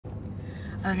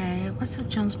Okay, what's up,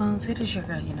 Jones Bones? It is your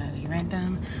girl, United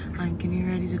Random. I'm getting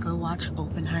ready to go watch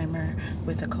Oppenheimer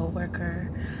with a coworker.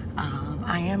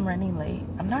 I am running late.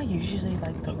 I'm not usually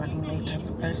like the running late type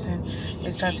of person.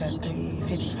 It starts at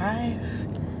 3:55.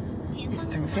 It's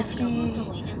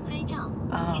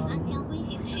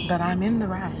 3:50. But I'm in the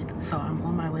ride, so I'm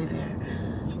on my way there.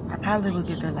 I probably will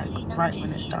get there like right when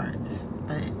it starts,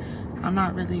 but I'm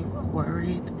not really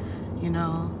worried. You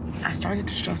know, I started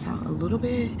to stress out a little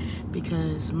bit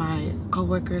because my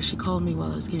coworker, she called me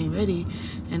while I was getting ready,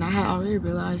 and I had already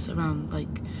realized around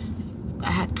like I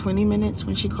had 20 minutes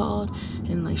when she called,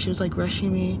 and like she was like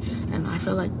rushing me, and I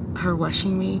felt like her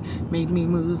rushing me made me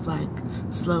move like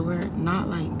slower. Not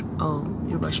like, oh,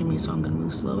 you're rushing me so I'm gonna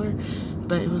move slower,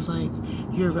 but it was like,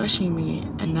 you're rushing me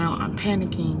and now I'm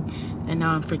panicking and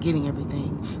now I'm forgetting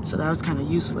everything. So that was kind of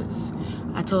useless.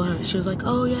 I told her, she was like,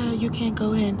 oh yeah, you can't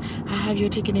go in, I have your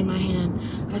ticket in my hand.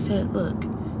 I said, look,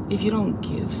 if you don't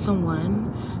give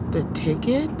someone the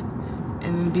ticket and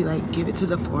then be like, give it to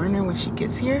the foreigner when she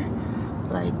gets here,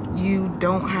 like, you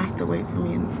don't have to wait for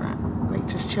me in the front. Like,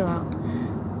 just chill out.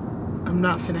 I'm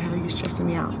not finna have you stressing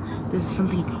me out. This is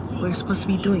something we're supposed to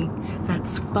be doing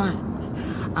that's fun.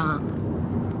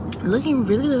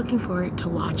 Really looking forward to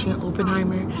watching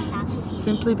Oppenheimer,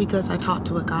 simply because I talked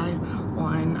to a guy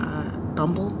on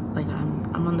Bumble. Like,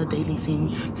 I'm on the dating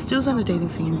scene. Stu's on the dating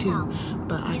scene too,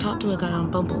 but I talked to a guy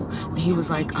on Bumble and he was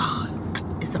like, oh,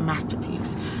 it's a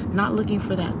masterpiece. Not looking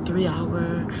for that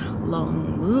 3-hour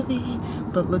long movie,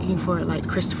 but looking for like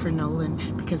Christopher Nolan,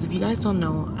 because if you guys don't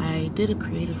know, I did a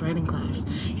creative writing class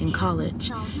in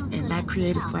college, and that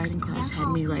creative writing class had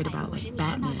me write about like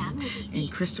Batman and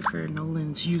Christopher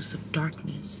Nolan's use of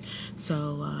darkness.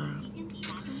 So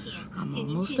I'm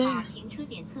almost there.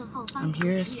 I'm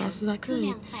here as fast as I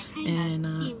could, and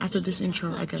after this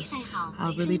intro, I guess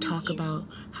I'll really talk about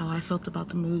how I felt about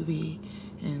the movie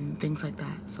and things like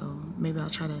that. So maybe I'll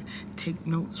try to take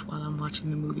notes while I'm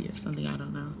watching the movie or something, I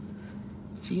don't know.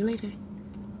 See you later.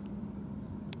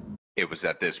 It was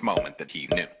at this moment that he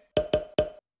knew.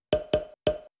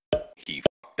 He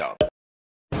fucked up.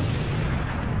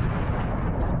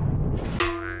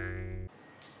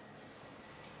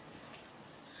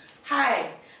 Hi.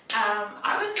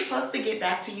 I was supposed to get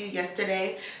back to you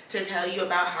yesterday to tell you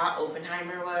about how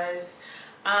Oppenheimer was.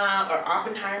 Or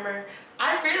Oppenheimer.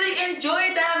 I really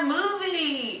enjoyed that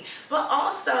movie. But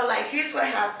also, like, here's what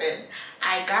happened.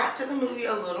 I got to the movie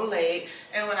a little late,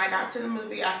 and when I got to the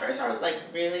movie, at first I was like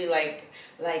really like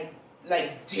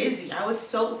dizzy. I was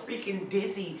so freaking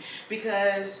dizzy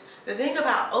because the thing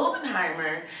about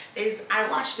Oppenheimer is I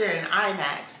watched it in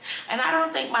IMAX, and I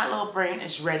don't think my little brain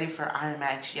is ready for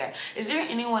IMAX yet. Is there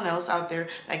anyone else out there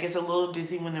that gets a little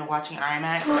dizzy when they're watching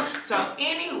IMAX? So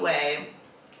anyway,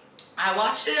 I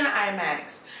watched it in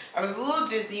IMAX. I was a little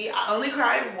dizzy. I only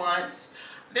cried once.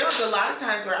 There was a lot of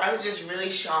times where I was just really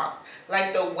shocked.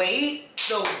 Like the weight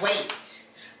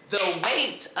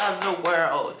of the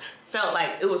world felt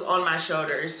like it was on my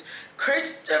shoulders.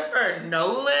 Christopher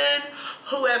Nolan,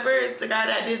 whoever is the guy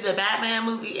that did the Batman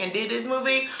movie and did this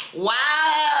movie,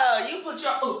 wow, you put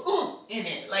your ooh in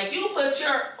it. Like, you put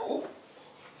your ooh.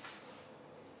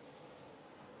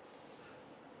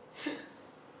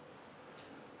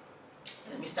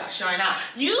 Let me stop showing out.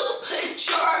 You put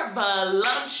your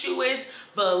voluptuous,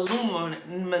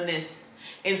 voluminous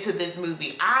into this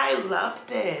movie. I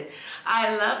loved it.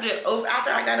 I loved it.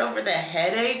 After I got over the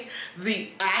headache,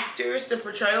 the actors, the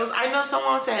portrayals. I know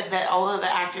someone said that all of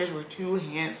the actors were too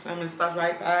handsome and stuff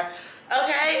like that.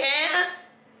 Okay, and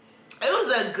it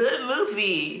was a good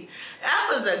movie.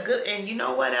 That was a good, and you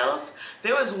know what else?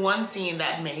 There was one scene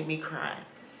that made me cry.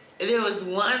 There was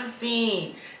one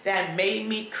scene that made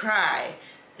me cry.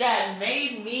 That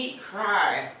made me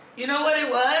cry. You know what it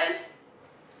was?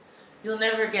 You'll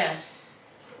never guess.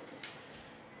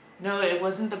 No, it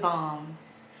wasn't the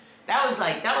bombs. That was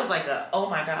like a, oh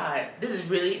my God, this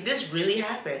really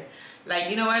happened. Like,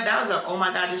 you know what? That was a, oh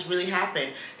my God, this really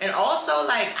happened. And also,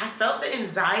 like, I felt the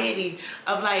anxiety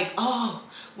of like, oh,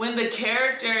 when the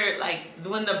character, like,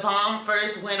 when the bomb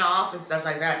first went off and stuff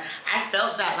like that, I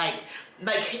felt that like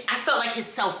I felt like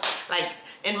himself. Like,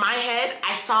 in my head,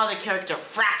 I saw the character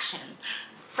fraction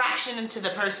into the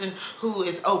person who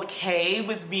is okay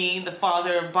with being the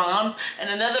father of bombs, and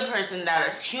another person that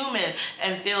is human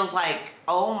and feels like,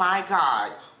 oh my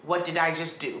God, what did I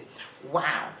just do?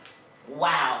 Wow.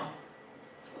 Wow.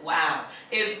 Wow.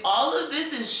 If all of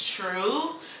this is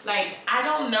true, like, I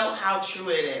don't know how true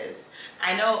it is.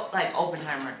 I know, like,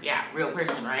 Oppenheimer, yeah, real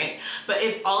person, right? But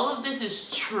if all of this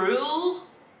is true,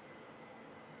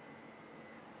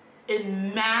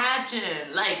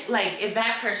 imagine, like if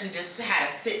that person just had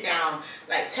to sit down,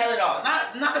 like tell it all,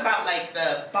 not about like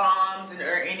the bombs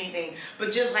or anything,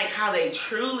 but just like how they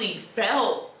truly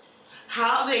felt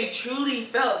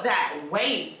that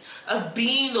weight of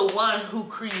being the one who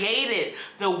created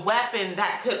the weapon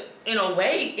that could, in a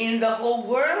way, end the whole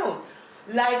world.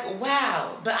 Like,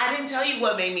 wow. But I didn't tell you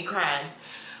what made me cry.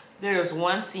 There's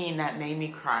one scene that made me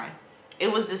cry.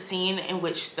 It was the scene in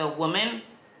which the woman,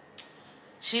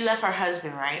 she left her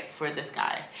husband, right, for this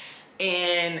guy.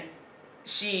 And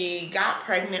she got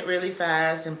pregnant really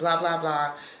fast and blah, blah,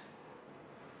 blah.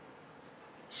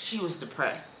 She was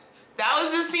depressed. That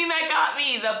was the scene that got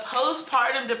me, the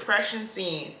postpartum depression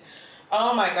scene.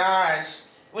 Oh my gosh.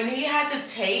 When he had to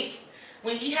take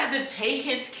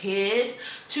his kid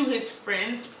to his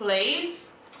friend's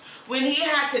place, when he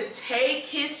had to take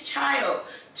his child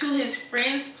to his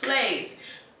friend's place,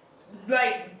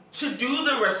 like to do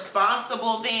the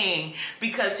responsible thing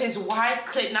because his wife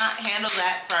could not handle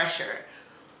that pressure.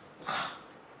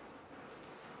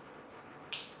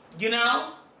 You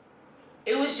know?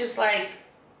 It was just like,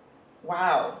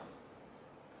 wow.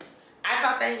 I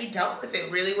thought that he dealt with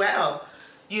it really well.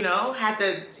 You know, had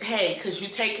to, hey, could you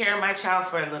take care of my child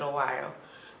for a little while?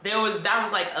 That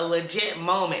was like a legit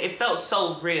moment. It felt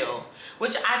so real,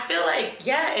 which I feel like,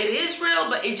 yeah, it is real,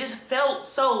 but it just felt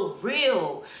so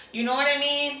real. You know what I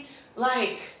mean?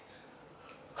 Like,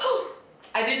 whew,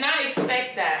 I did not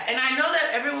expect that. And I know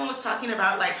that everyone was talking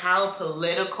about like how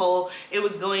political it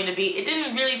was going to be. It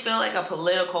didn't really feel like a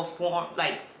political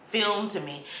film to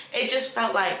me. It just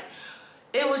felt like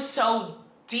it was so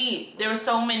deep. There were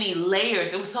so many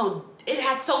layers. It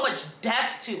had so much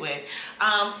depth to it.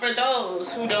 For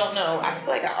those who don't know, I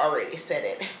feel like I already said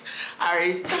it.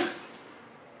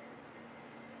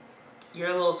 You're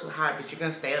a little too high, but you're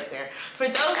gonna stay up there. For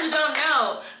those who don't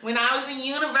know, when I was in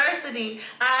university,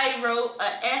 I wrote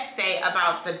an essay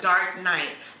about The Dark Knight.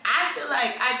 I feel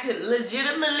like I could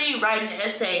legitimately write an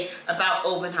essay about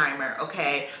Oppenheimer,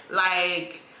 okay?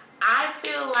 Like, I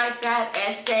feel like that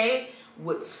essay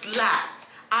would slaps.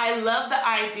 I love the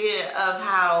idea of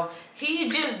how he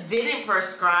just didn't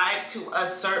prescribe to a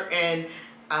certain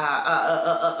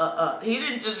he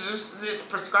didn't just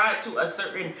prescribe to a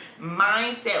certain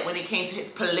mindset when it came to his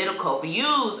political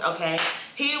views, okay?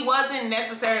 He wasn't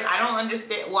necessarily, I don't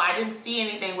understand, well, I didn't see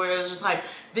anything where it was just like,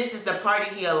 this is the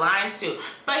party he aligns to.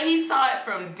 But he saw it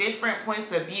from different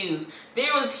points of views.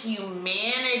 There was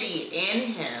humanity in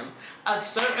him, a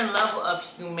certain level of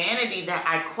humanity that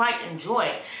I quite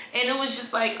enjoy. And it was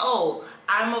just like, oh,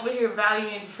 I'm over here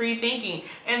valuing free thinking.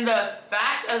 And the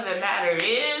fact of the matter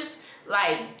is,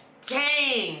 like,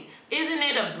 dang, isn't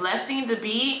it a blessing to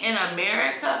be in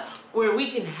America where we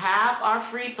can have our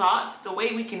free thoughts the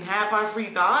way we can have our free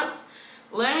thoughts?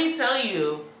 Let me tell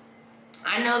you,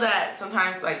 I know that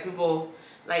sometimes like people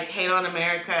like hate on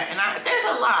America, and there's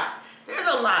a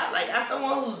lot. Like, as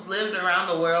someone who's lived around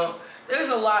the world, there's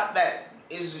a lot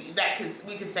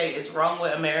we could say is wrong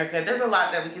with America. There's a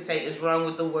lot that we could say is wrong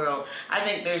with the world. I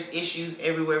think there's issues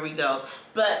everywhere we go.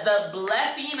 But the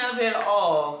blessing of it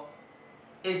all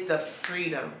is the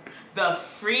freedom. The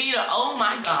freedom, oh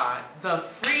my God, the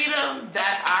freedom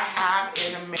that I have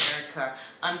in America,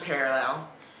 unparalleled.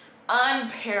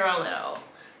 Unparalleled.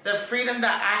 The freedom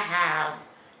that I have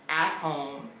at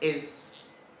home is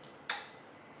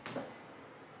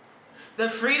the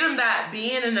freedom that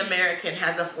being an American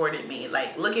has afforded me.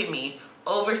 Like, look at me,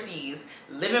 overseas,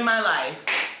 living my life.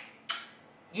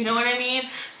 You know what I mean?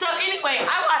 So anyway,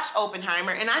 I watched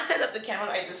Oppenheimer, and I set up the camera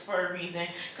like this for a reason.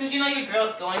 Because you know your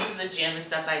girl's going to the gym and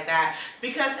stuff like that.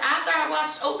 Because after I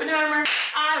watched Oppenheimer,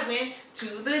 I went to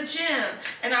the gym.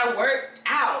 And I worked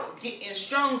out, getting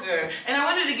stronger. And I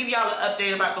wanted to give y'all an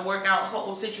update about the workout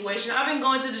whole situation. I've been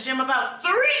going to the gym about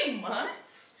 3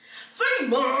 months. 3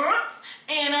 months.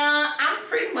 And I'm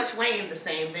pretty much weighing the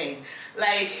same thing.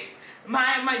 Like,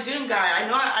 my gym guy,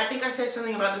 I think I said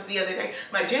something about this the other day.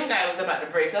 My gym guy was about to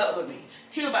break up with me.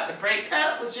 He was about to break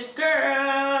up with your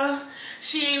girl.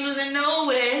 She ain't losing no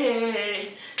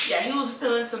weight. Yeah, he was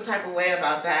feeling some type of way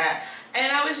about that.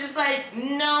 And I was just like,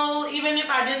 no, even if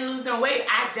I didn't lose no weight,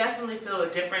 I definitely feel a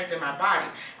difference in my body.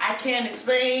 I can't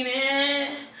explain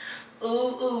it.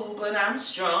 Ooh, but I'm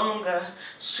stronger.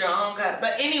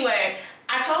 But anyway,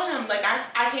 I told him, like,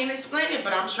 I can't explain it,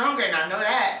 but I'm stronger, and I know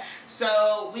that.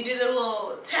 So we did a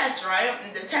little test, right?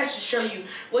 And the test to show you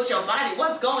what's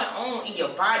going on in your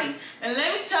body. And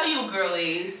let me tell you,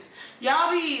 girlies,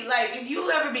 y'all be like, if you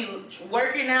ever be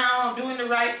working out, doing the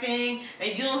right thing,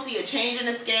 and you don't see a change in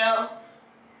the scale,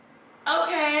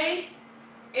 okay,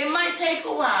 it might take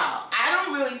a while. I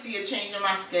don't really see a change in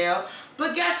my scale,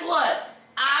 but guess what?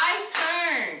 I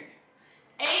turn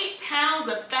 8 pounds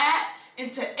of fat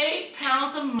into 8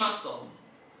 pounds of muscle.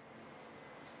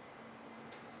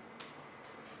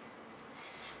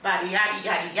 Body yaddy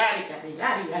yaddy yaddy yaddy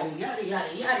yaddy yaddy yaddy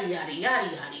yaddy yaddy yaddy yaddy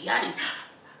yaddy yaddy.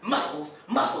 Muscles,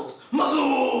 muscles,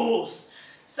 muscles.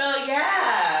 So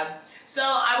yeah. So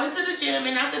I went to the gym,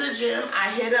 and after the gym,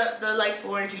 I hit up the like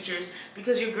foreign teachers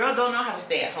because your girl don't know how to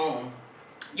stay at home.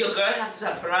 Your girl has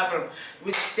a problem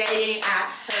with staying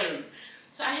at home.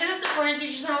 So I hit up the foreign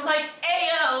teachers and I was like, hey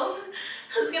yo,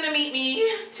 who's gonna meet me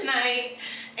tonight?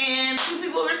 And 2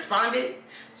 people responded.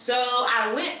 So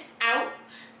I went out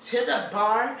to the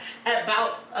bar at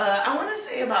about, I wanna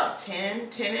say about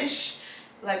 10-ish.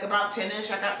 Like about 10-ish,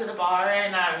 I got to the bar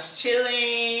and I was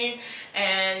chilling,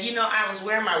 and you know, I was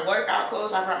wearing my workout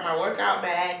clothes. I brought my workout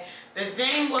bag. The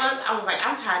thing was, I was like,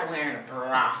 I'm tired of wearing a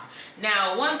bra.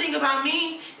 Now, one thing about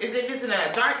me is if it's in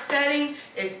a dark setting,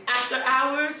 it's after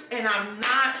hours, and I'm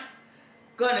not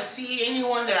gonna see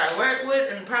anyone that I work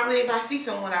with, and probably if I see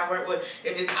someone I work with,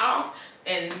 if it's off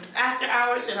and after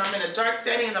hours and I'm in a dark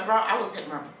setting in the bra, I'll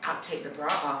take the bra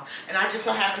off. And I just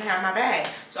so happen to have my bag.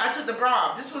 So I took the bra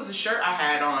off. This was the shirt I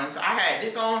had on. So I had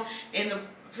this on in the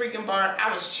freaking bar.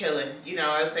 I was chilling, you know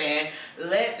what I'm saying?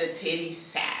 Let the titties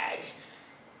sag.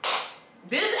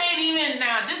 This ain't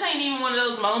even one of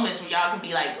those moments where y'all can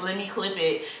be like, let me clip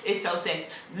it. It's so sexy.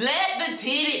 Let the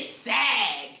titties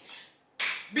sag.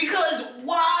 Because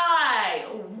why?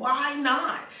 Why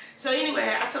not? So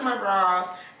anyway, I took my bra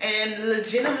off, and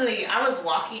legitimately, I was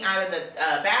walking out of the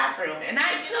bathroom, and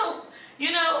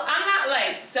you know, I'm not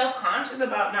like self-conscious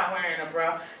about not wearing a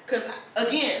bra, cause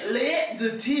again, let the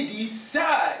titties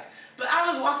sag. But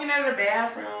I was walking out of the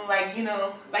bathroom, like, you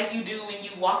know, like you do when you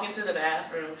walk into the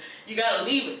bathroom, you gotta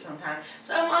leave it sometimes.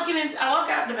 So I walk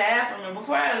out the bathroom, and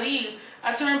before I leave,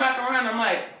 I turn back around, I'm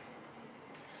like,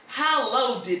 how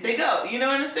low did they go? You know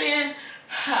what I'm saying?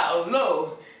 How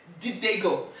low did they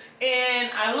go? And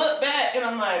I look back and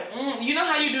I'm like, you know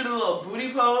how you do the little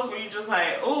booty pose where you just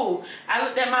like, ooh, I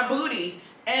looked at my booty,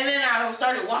 and then I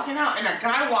started walking out, and a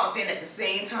guy walked in at the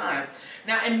same time.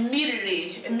 Now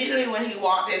immediately when he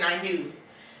walked in, I knew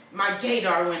my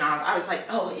gaydar went off. I was like,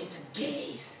 oh, it's a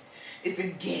gaze. It's a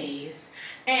gaze.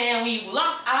 And we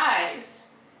locked eyes,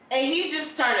 and he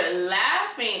just started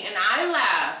laughing, and I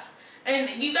laughed. And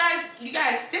you guys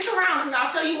stick around, because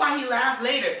I'll tell you why he laughed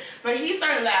later. But he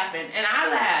started laughing, and I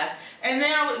laughed. And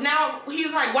then now he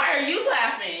was like, why are you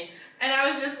laughing? And I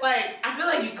was just like, I feel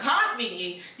like you caught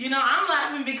me. You know, I'm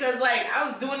laughing because like I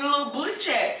was doing a little booty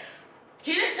check.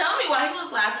 He didn't tell me why he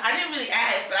was laughing. I didn't really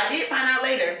ask, but I did find out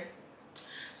later.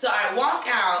 So I walk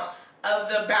out of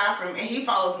the bathroom, and he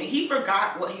follows me. He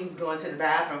forgot what he was going to the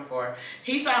bathroom for.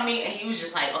 He saw me, and he was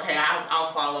just like, okay,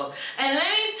 I'll follow. And let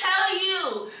me tell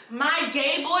you, my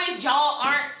gay boys, y'all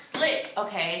aren't slick,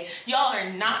 okay? Y'all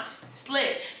are not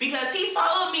slick, because he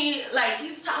followed me, like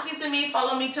he's talking to me,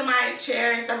 followed me to my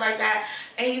chair and stuff like that,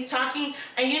 and he's talking,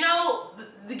 and you know,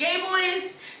 the gay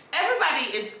boys,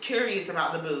 everybody is curious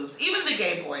about the boobs, even the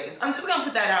gay boys. I'm just gonna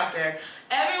put that out there.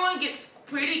 Everyone gets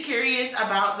pretty curious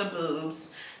about the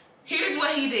boobs. Here's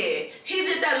what he did. He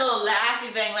did that little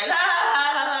laughing thing, like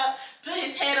put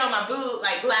his head on my boob,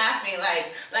 like laughing,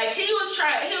 like he was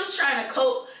trying to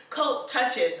coat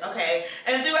touches, okay?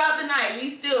 And throughout the night,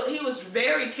 he was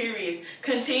very curious,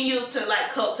 continued to like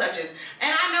coat touches.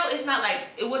 And I know it's not like,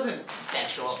 it wasn't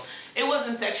sexual. It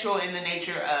wasn't sexual in the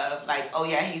nature of like, oh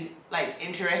yeah, he's like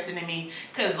interested in me,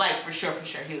 cause like for sure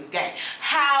he was gay.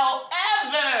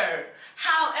 However,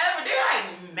 they're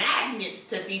like magnets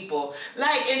to people.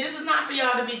 Like, and this is not for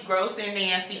y'all to be gross and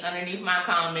nasty underneath my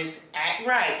comments. Act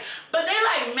right. But they're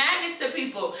like magnets to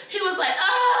people. He was like,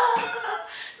 ah.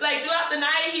 Like throughout the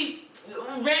night, he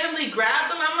randomly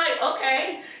grabbed them. I'm like,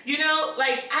 okay. You know,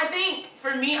 like I think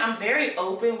for me, I'm very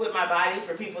open with my body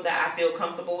for people that I feel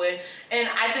comfortable with. And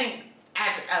I think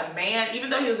as a man,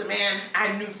 even though he was a man,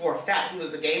 I knew for a fact he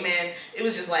was a gay man. It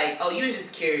was just like, oh, you was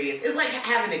just curious. It's like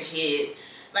having a kid.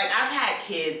 Like, I've had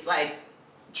kids, like,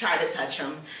 try to touch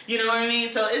him. You know what I mean?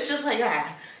 So it's just like,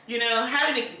 you know,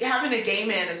 having a gay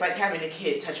man is like having a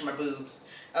kid touch my boobs.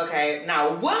 Okay?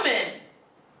 Now, woman.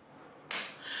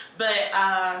 But,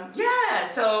 yeah.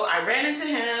 So I ran into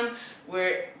him.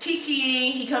 We're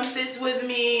kikiing. He comes sits with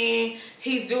me.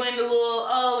 He's doing the little,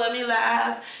 oh, let me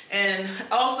laugh. And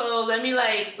also, let me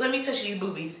touch these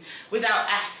boobies without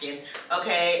asking,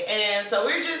 okay? And so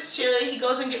we're just chilling. He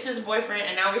goes and gets his boyfriend,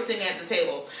 and now we're sitting at the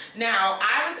table. Now,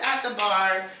 I was at the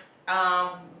bar,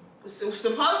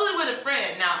 supposedly with a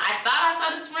friend. Now, I thought I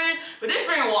saw this friend, but this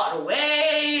friend walked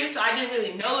away, so I didn't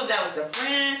really know if that was a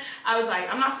friend. I was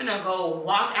like, I'm not finna go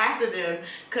walk after them,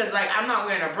 because, like, I'm not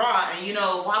wearing a bra, and, you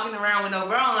know, walking around with no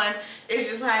bra on, it's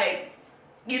just like,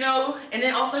 you know, and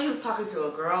then also he was talking to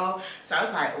a girl, so I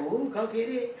was like, ooh, go get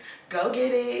it,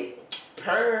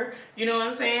 purr, you know what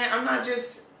I'm saying? I'm not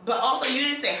just, but also you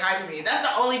didn't say hi to me. That's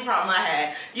the only problem I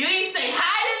had. You didn't say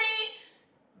hi to me,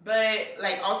 but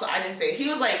like also I didn't say, he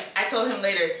was like, I told him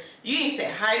later, you didn't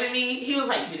say hi to me. He was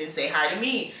like, you didn't say hi to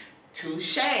me.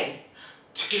 Touche.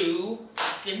 Too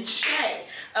fucking shay.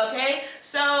 Okay?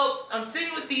 So I'm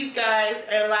sitting with these guys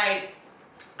and like,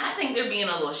 I think they're being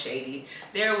a little shady.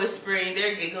 They're whispering,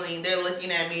 they're giggling, they're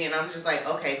looking at me, and I was just like,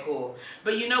 okay, cool.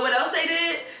 But you know what else they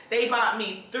did? They bought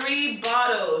me 3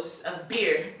 bottles of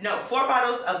beer. No, 4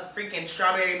 bottles of freaking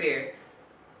strawberry beer.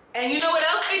 And you know what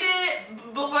else they did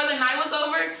before the night was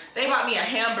over? They bought me a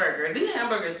hamburger. These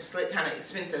hamburgers are kind of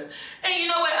expensive. And you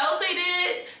know what else they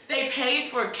did? They paid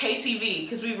for KTV,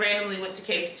 because we randomly went to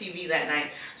KTV that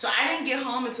night. So I didn't get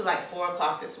home until like 4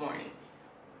 o'clock this morning.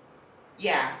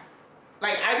 Yeah.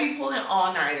 Like, I be pulling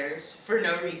all-nighters for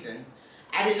no reason.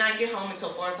 I did not get home until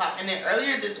 4 o'clock. And then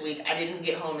earlier this week, I didn't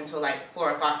get home until like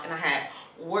 4 o'clock. And I had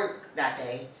work that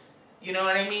day. You know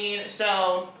what I mean?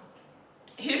 So,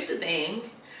 here's the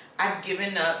thing. I've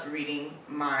given up reading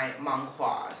my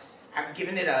manhwas. I've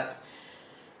given it up.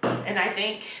 And I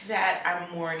think that I'm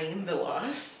mourning the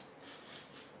loss.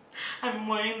 I'm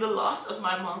mourning the loss of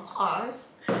my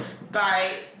manhwas by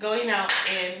going out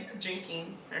and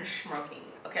drinking and smoking.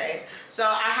 Okay, so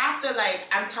I have to like,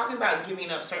 I'm talking about giving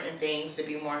up certain things to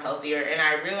be more healthier, and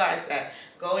I realized that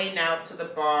going out to the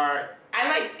bar, I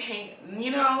like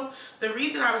you know, the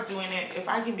reason I was doing it, if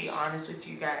I can be honest with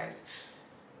you guys,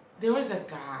 there was a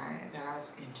guy that I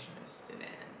was interested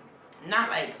in. Not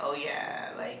like, oh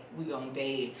yeah, like we gonna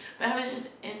date, but I was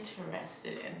just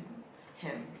interested in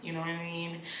him, you know what I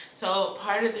mean? So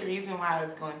part of the reason why I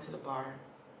was going to the bar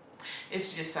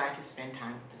is just so I could spend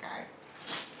time with the guy.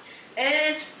 And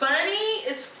it's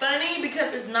funny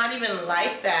because it's not even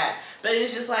like that, but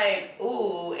it's just like,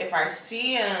 ooh, if I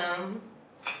see him,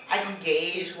 I can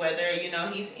gauge whether, you know,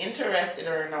 he's interested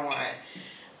or not.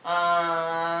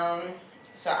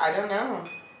 So I don't know.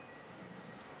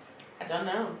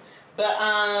 But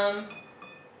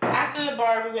after the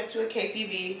bar, we went to a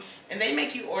KTV, and they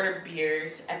make you order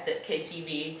beers at the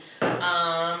KTV.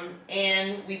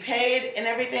 And we paid and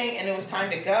everything, and it was time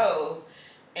to go.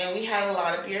 And we had a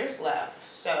lot of beers left,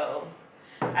 so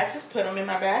I just put them in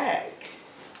my bag.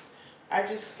 I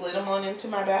just slid them on into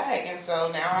my bag, and so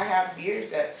now I have beers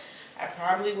that I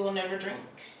probably will never drink.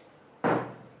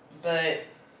 But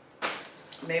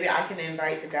maybe I can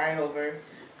invite the guy over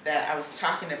that I was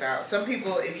talking about. Some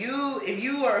people, if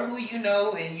you are who you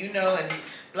know and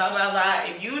blah blah blah,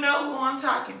 if you know who I'm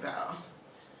talking about,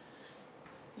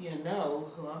 you know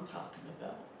who I'm talking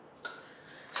about.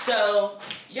 So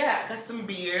yeah, I got some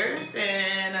beers,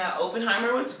 and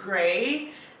Oppenheimer was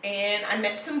great, and I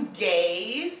met some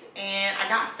gays, and I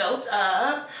got felt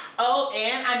up. Oh,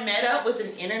 and I met up with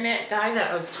an internet guy that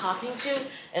I was talking to,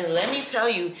 and let me tell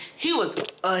you, he was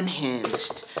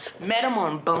unhinged. Met him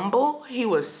on Bumble. He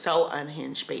was so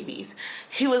unhinged, babies.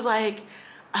 He was like,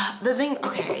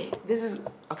 okay,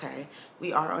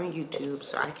 we are on YouTube,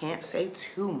 so I can't say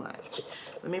too much.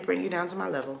 Let me bring you down to my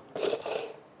level.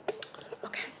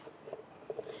 Okay,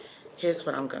 here's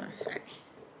what I'm gonna say.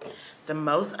 The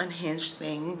most unhinged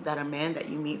thing that a man that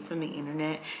you meet from the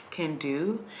internet can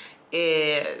do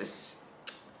is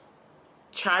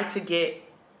try to get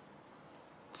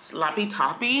sloppy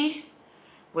toppy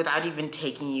without even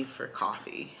taking you for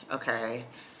coffee, okay?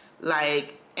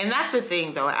 Like, and that's the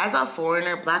thing though, as a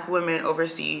foreigner, black women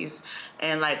overseas,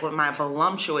 and like with my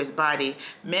voluptuous body,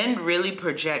 men really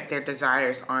project their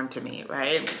desires onto me,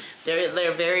 right?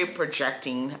 They're very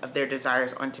projecting of their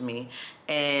desires onto me,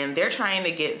 and they're trying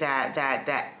to get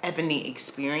that ebony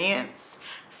experience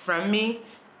from me,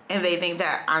 and they think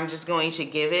that I'm just going to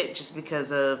give it just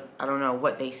because of, I don't know,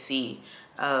 what they see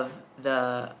of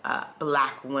the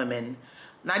black women.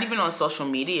 Not even on social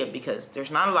media, because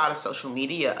there's not a lot of social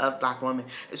media of black women.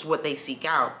 It's what they seek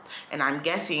out. And I'm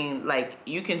guessing, like,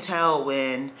 you can tell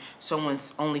when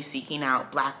someone's only seeking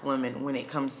out black women when it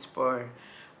comes for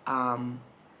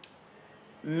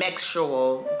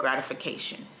sexual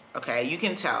gratification. Okay, you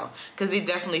can tell, because it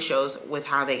definitely shows with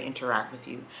how they interact with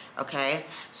you. Okay,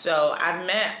 so I've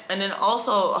met, and then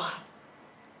also,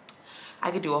 I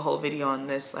could do a whole video on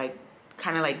this, like,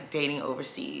 kind of like dating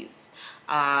overseas.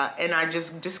 And I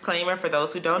just, disclaimer for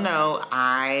those who don't know,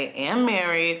 I am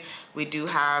married. We do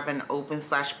have an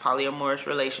open/polyamorous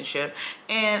relationship.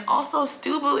 And also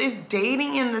Stubu is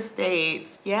dating in the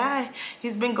States. Yeah,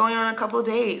 he's been going on a couple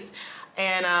dates.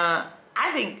 And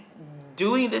I think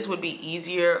doing this would be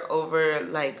easier over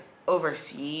like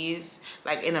overseas.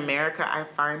 Like in America, I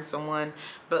find someone,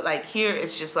 but like here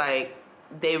it's just like,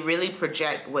 they really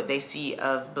project what they see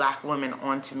of Black women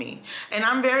onto me. And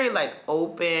I'm very like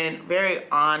open, very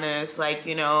honest, like,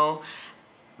 you know,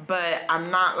 but I'm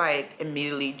not like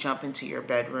immediately jump into your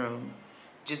bedroom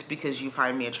just because you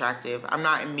find me attractive. I'm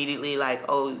not immediately like,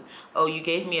 oh, you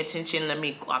gave me attention, let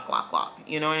me clock.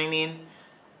 You know what I mean?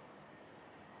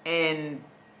 And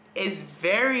it's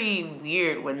very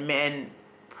weird when men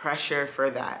pressure for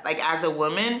that. Like, as a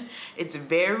woman, it's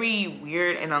very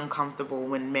weird and uncomfortable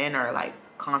when men are like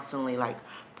constantly like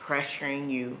pressuring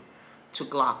you to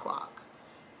glock.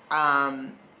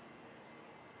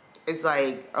 It's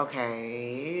like,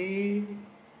 okay,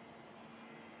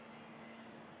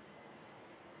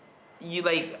 you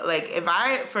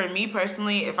like for me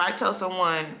personally, if I tell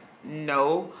someone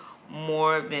no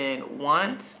more than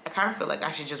once, I kind of feel like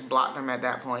I should just block them at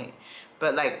that point.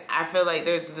 But like, I feel like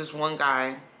there's this one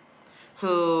guy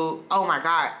who, oh my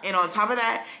God, and on top of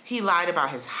that, he lied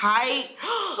about his height.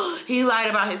 He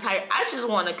lied about his height. I just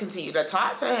want to continue to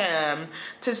talk to him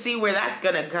to see where that's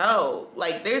gonna go.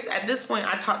 Like, at this point,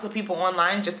 I talk to people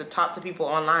online just to talk to people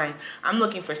online. I'm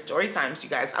looking for story times, you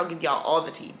guys. I'll give y'all all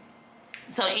the tea.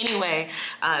 So anyway,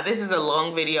 this is a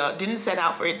long video. Didn't set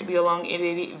out for it to be a long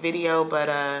video,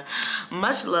 but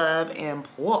much love and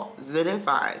positive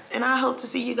vibes. And I hope to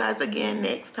see you guys again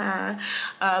next time.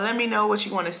 Let me know what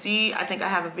you want to see. I think I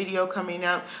have a video coming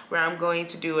up where I'm going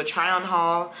to do a try on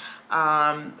haul.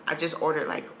 I just ordered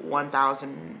like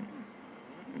 1,000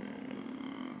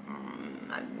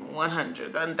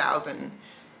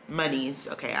 monies.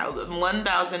 Okay,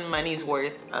 1,000 monies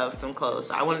worth of some clothes.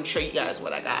 So I want to show you guys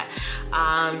what I got.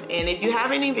 And if you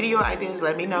have any video ideas,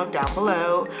 let me know down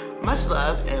below. Much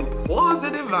love and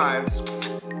positive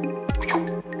vibes.